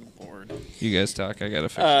coming up. You guys talk. I gotta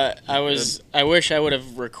fix it. I wish I would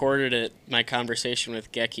have recorded my conversation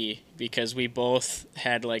with Gecky, because we both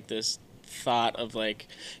had like this thought of, like,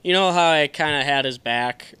 you know how I kind of had his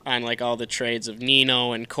back on like all the trades of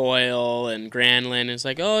Nino and Coyle and Granlund. It's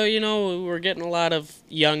like, oh, you know, we're getting a lot of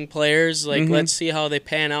young players. Like, let's see how they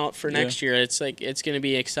pan out for next year. It's like, it's going to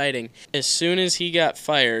be exciting. As soon as he got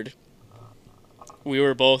fired, we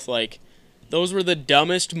were both like, those were the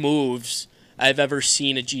dumbest moves I've ever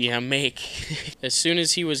seen a GM make. As soon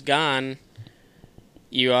as he was gone,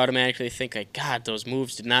 you automatically think, like, God, those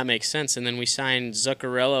moves did not make sense. And then we signed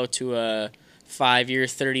Zuccarello to a 5-year,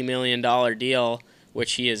 $30 million deal,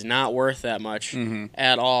 which he is not worth that much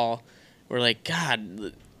at all. We're like,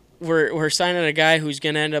 God, we're signing a guy who's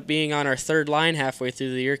going to end up being on our third line halfway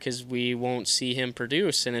through the year because we won't see him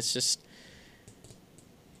produce. And it's just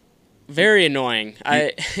very annoying.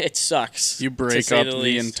 It sucks. You to break say up the the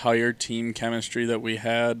least. entire team chemistry that we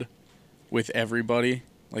had with everybody.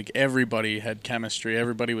 Like, everybody had chemistry.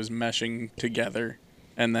 Everybody was meshing together.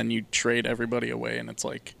 And then you trade everybody away, and it's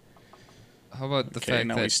like, How about the okay, fact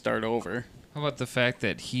now that we start over. How about the fact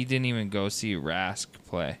that he didn't even go see Rask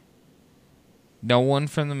play? No one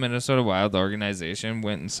from the Minnesota Wild organization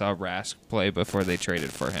went and saw Rask play before they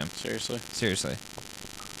traded for him. Seriously. Seriously.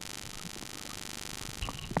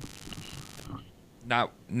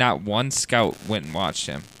 Not one scout went and watched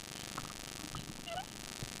him.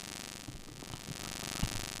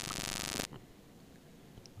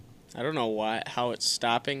 I don't know how it's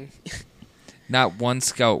stopping. Not one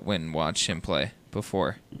scout went and watched him play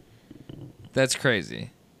before. That's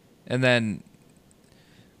crazy. And then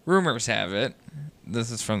rumors have it, this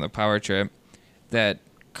is from the Power Trip, that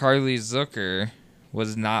Carly Zucker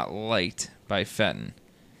was not liked by Fenton.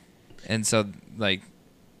 And so, like,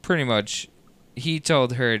 pretty much he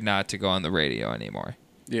told her not to go on the radio anymore.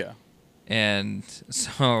 Yeah. And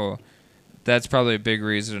so that's probably a big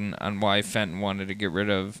reason on why Fenton wanted to get rid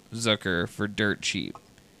of Zucker for dirt cheap.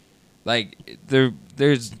 Like,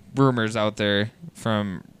 there's rumors out there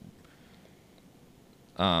from,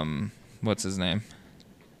 what's his name?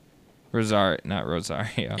 Not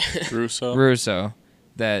Rosario. Russo,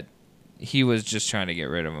 that he was just trying to get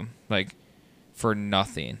rid of him, like, for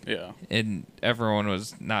nothing. Yeah. And everyone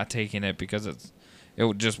was not taking it because it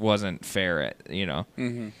just wasn't fair, you know.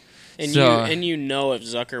 Mm-hmm. And you know, if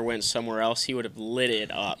Zucker went somewhere else, he would have lit it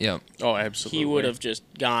up. Yep. Oh, absolutely. He would have just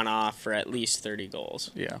gone off for at least 30 goals.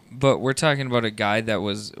 Yeah. But we're talking about a guy that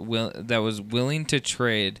was willing to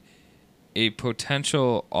trade a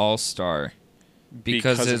potential all-star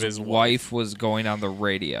because of his wife was going on the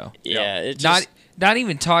radio. Yeah, it Not just, not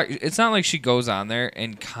even talk. It's not like she goes on there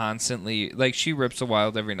and constantly, like, she rips a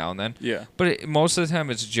Wild every now and then. Yeah. But most of the time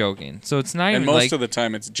it's joking. So it's not And even most like, of the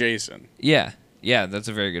time it's Jason. yeah, that's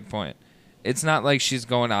a very good point. It's not like she's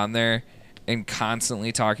going on there and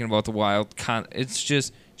constantly talking about the Wild. It's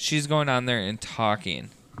just she's going on there and talking,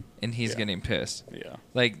 and he's getting pissed. Yeah.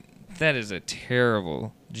 Like, that is a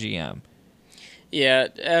terrible GM. yeah,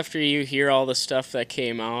 after you hear all the stuff that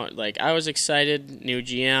came out, like, I was excited, new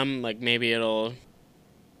GM, like, maybe it'll...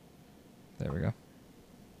 There we go.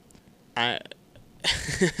 I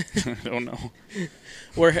don't know.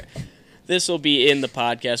 this will be in the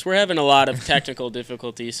podcast. We're having a lot of technical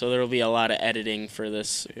difficulties, so there will be a lot of editing for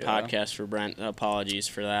this podcast for Brent. Apologies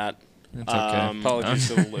for that. It's okay. Apologies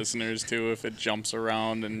to the listeners too if it jumps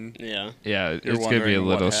around and Yeah, Yeah, You're it's gonna be a wondering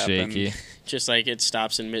little what happened. shaky. just like it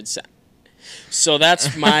stops in mid. So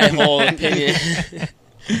that's my whole opinion.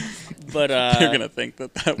 But you're gonna think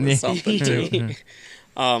that was something too.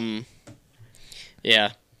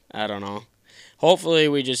 Yeah, I don't know. Hopefully,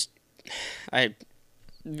 we just I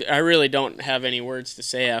really don't have any words to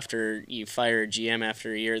say after you fire a GM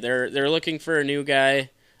after a year. They're looking for a new guy.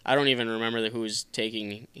 I don't even remember who's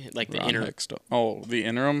taking like the Ron interim. Hextall. Oh, the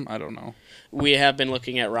interim? I don't know. We have been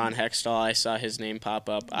looking at Ron Hextall. I saw his name pop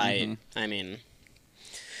up. I mean,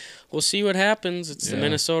 we'll see what happens. It's the Yeah.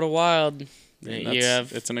 Minnesota Wild.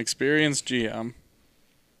 It's an experienced GM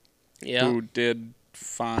who did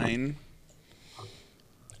fine.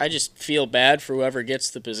 I just feel bad for whoever gets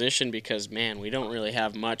the position because, man, we don't really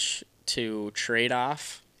have much to trade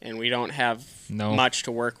off, and we don't have much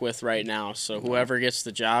to work with right now. So whoever gets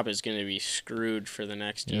the job is going to be screwed for the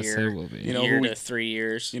next Yes, year, they will be. You know year who to 3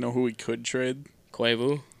 years. You know who we could trade?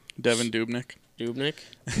 Koivu, Devin Dubnyk. Dubnyk.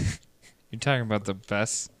 You're talking about the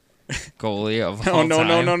best goalie of No, all no,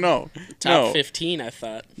 time. no. Top No. 15, I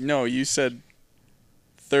thought. No, you said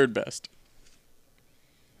third best.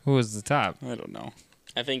 Who was the top? I don't know.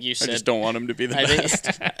 I think you I said. just don't want him to be the I best.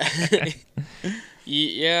 think.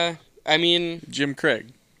 Yeah, I mean. Jim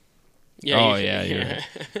Craig. Yeah, Oh, yeah, you're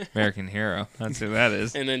right. American Hero. That's who that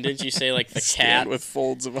is. And then didn't you say like the Stand cat? with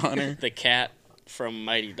folds of honor. The cat from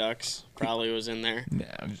Mighty Ducks probably was in there.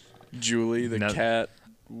 Yeah, Julie the No. cat.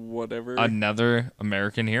 Whatever. another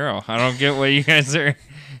American Hero. I don't get what you guys are.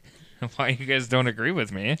 Why you guys don't agree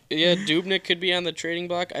with me? Yeah, Dubnyk could be on the trading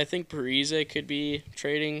block. I think Parise could be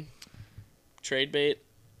trade bait,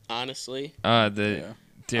 honestly. The Yeah.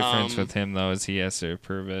 difference Um, with him though is he has to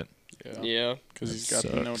prove it. Yeah. Because he's That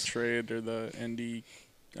got the no sucks. trade or the ND.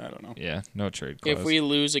 I don't know. Yeah, no trade clause. If we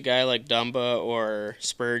lose a guy like Dumba or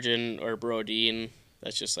Spurgeon or Brodeen,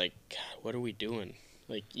 that's just like, God, what are we doing?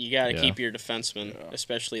 Like, you got to Yeah. keep your defensemen,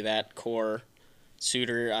 especially that core.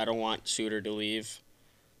 Suter, I don't want Suter to leave.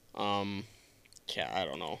 Yeah, I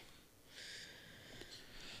don't know.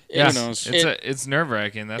 yeah, Who knows? it's nerve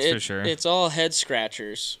wracking. That's for sure. It's all head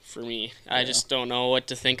scratchers for me. I just don't know what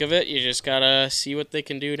to think of it. You just gotta see what they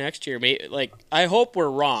can do next year. Like, I hope we're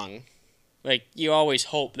wrong. Like, you always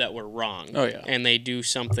hope that we're wrong. Oh, yeah. And they do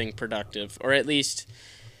something productive, or at least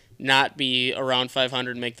not be around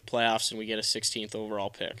 500, make the playoffs, and we get a 16th overall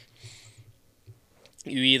pick.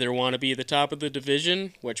 You either want to be the top of the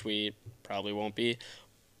division, which we probably won't be,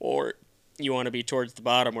 or you want to be towards the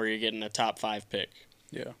bottom where you're getting a top 5 pick.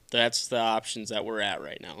 Yeah. That's the options that we're at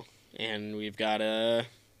right now, and we've got to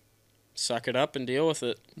suck it up and deal with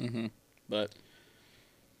it. Mm-hmm. But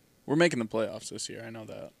We're making the playoffs this year. I know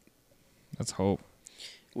that. Let's hope.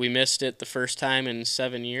 we missed it the first time in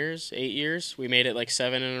 8 years. We made it like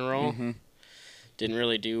 7 in a row. Mm-hmm. Didn't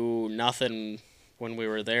really do nothing when we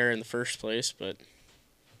were there in the first place, but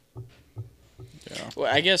Yeah.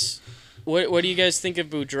 well, I guess. What do you guys think of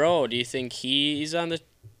Boudreaux? Do you think he's on the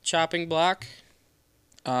chopping block?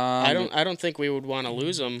 I don't think we would want to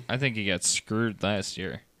lose him. I think he got screwed last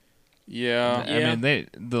year. Yeah. I mean,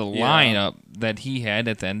 the Yeah. lineup that he had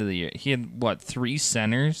at the end of the year, he had what 3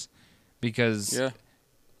 centers because Yeah.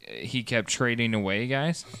 he kept trading away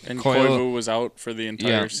guys. And Coyle- Koivu was out for the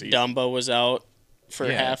entire Yeah. season. Dumba was out for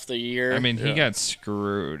Yeah. half the year. I mean, he Yeah. got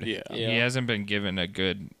screwed. Yeah. Yeah. He hasn't been given a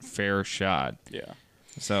good fair shot. Yeah.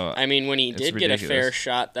 So I mean, when he It's did get a fair ridiculous.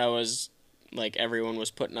 shot, that was like everyone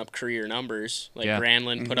was putting up career numbers. Like Yeah.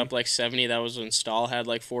 Granlund put up like 70. That was when Stahl had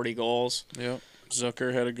like 40 goals. Yep.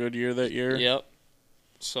 Zucker had a good year that year. Yep.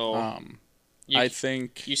 So you, I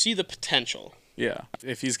think, you see the potential. yeah,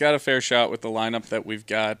 if he's got a fair shot with the lineup that we've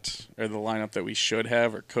got, or the lineup that we should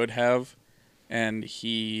have or could have, and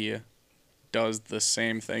he does the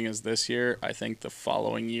same thing as this year, I think the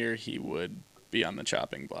following year he would be on the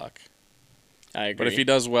chopping block. I agree. But if he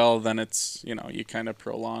does well, then it's, you kind of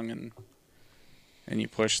prolong and you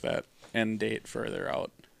push that end date further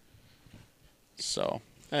out. So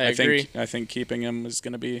I agree. I think keeping him is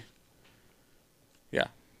going to be, yeah,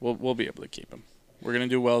 we'll be able to keep him. We're going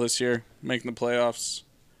to do well this year, making the playoffs,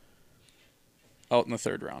 out in the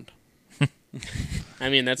 3rd round. I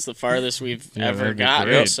mean, that's the farthest we've Yeah, ever that'd be gotten,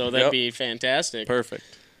 great. so that'd Yep. be fantastic. Perfect.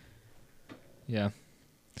 yeah.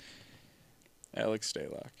 Alex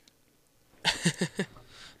Stalock.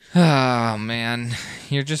 Oh man,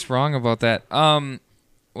 you're just wrong about that.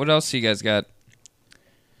 What else do you guys got?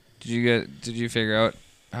 Did you figure out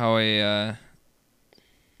how a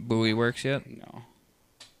buoy works yet? No,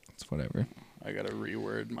 It's whatever. I gotta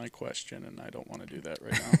reword my question, and I don't want to do that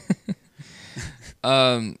right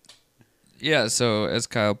now. Yeah, so as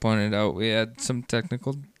Kyle pointed out, we had some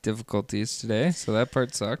technical difficulties today, so that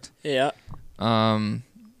part sucked. Yeah. But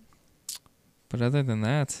other than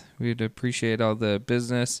that, we'd appreciate all the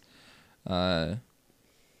business. Do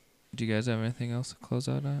you guys have anything else to close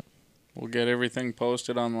out on? We'll get everything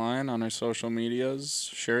posted online on our social medias,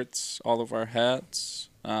 shirts, all of our hats.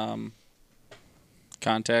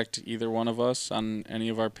 Contact either one of us on any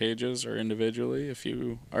of our pages or individually if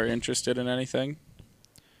you are interested in anything.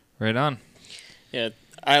 Right on. Yeah,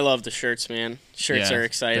 I love the shirts, man. Shirts Yeah, are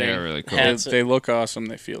exciting. they are really cool. Hats, They look awesome.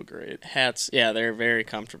 They feel great. hats, yeah, they're very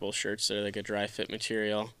comfortable shirts. They're like a dry fit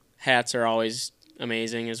material. Hats are always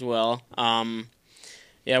amazing as well.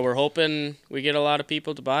 Yeah, we're hoping we get a lot of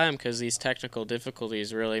people to buy them because these technical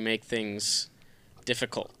difficulties really make things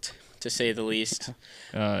difficult, to say the least.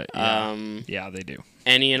 Yeah, they do.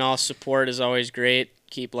 Any and all support is always great.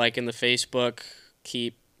 Keep liking the Facebook.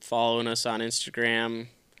 Keep following us on Instagram.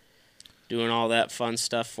 Doing all that fun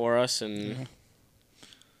stuff for us. And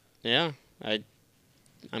yeah,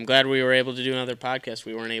 I'm glad we were able to do another podcast.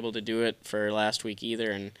 We weren't able to do it for last week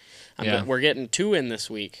either. And we're getting 2 in this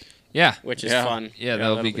week. Yeah. Which is fun. Yeah,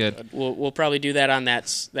 that'll be good. We'll probably do that on that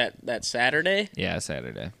Saturday. Yeah,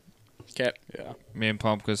 Saturday. Okay. Yeah. Me and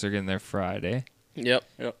Pumpkus are getting there Friday. Yep.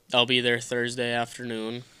 Yep. I'll be there Thursday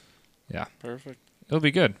afternoon. Yeah. Perfect. It'll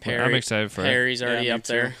be good. I'm excited for it. Perry's already me up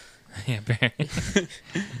too. there. Yeah, Perry.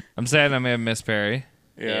 I'm sad I may have missed Perry.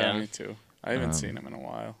 Yeah, Yeah. me too. I haven't seen him in a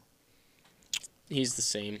while. He's the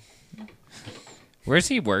same. Where's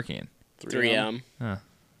he working? 3M. Huh.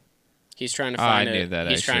 He's trying to Oh, I find knew that,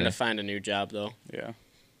 He's trying to actually. find a new job though. Yeah.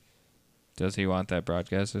 Does he want that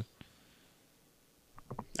broadcasted?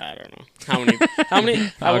 I don't know how many.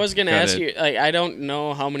 I I'll was gonna cut ask it. you. Like, I don't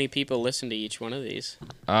know how many people listen to each one of these.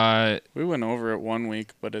 We went over it one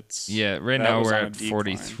week, but it's Yeah, right that now was we're on a at decline.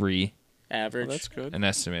 43. Average. Well, that's good. An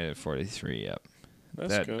estimated 43, yep.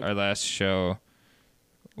 That's good. Our last show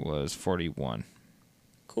was 41.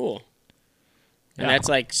 Cool. And Yeah. that's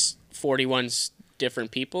like 41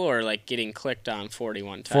 different people, or like getting clicked on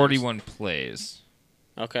 41 times. 41 plays.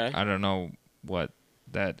 Okay. I don't know what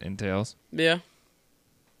that entails. Yeah.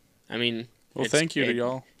 I mean. Well, it's- thank you to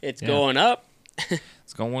y'all. It's Yeah. going up.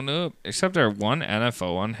 It's going up. Except our one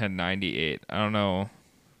NFL one had 98. I don't know.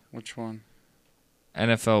 Which one?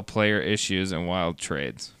 NFL player issues and wild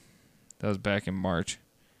trades. That was back in March.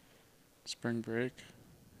 Spring break.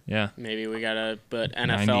 Yeah. Maybe we gotta put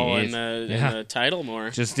NFL in 98. the Yeah. in the title more.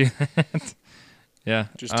 Just do that. Yeah.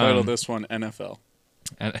 Just title this one NFL.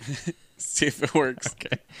 and- See if it works.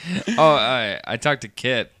 okay. Oh, I talked to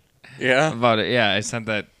Kit Yeah. about it. Yeah, I sent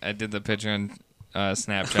that. I did the picture on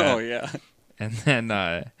Snapchat. Oh yeah. And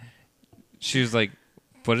then she was like,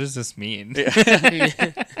 "What does this mean?" That's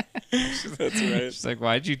right. She's like,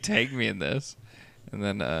 "Why'd you tag me in this?" And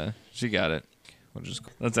then she got it.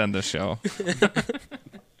 Let's end the show.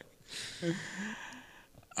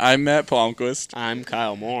 I'm Matt Palmquist. I'm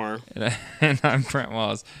Kyle Moore. And I'm Brent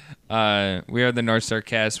Walls. We are the North Star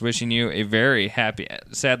Cast, wishing you a very happy.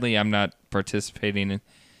 Sadly, I'm not participating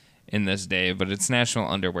in this day, but it's National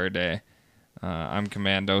Underwear Day. I'm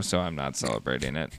Commando, so I'm not celebrating it.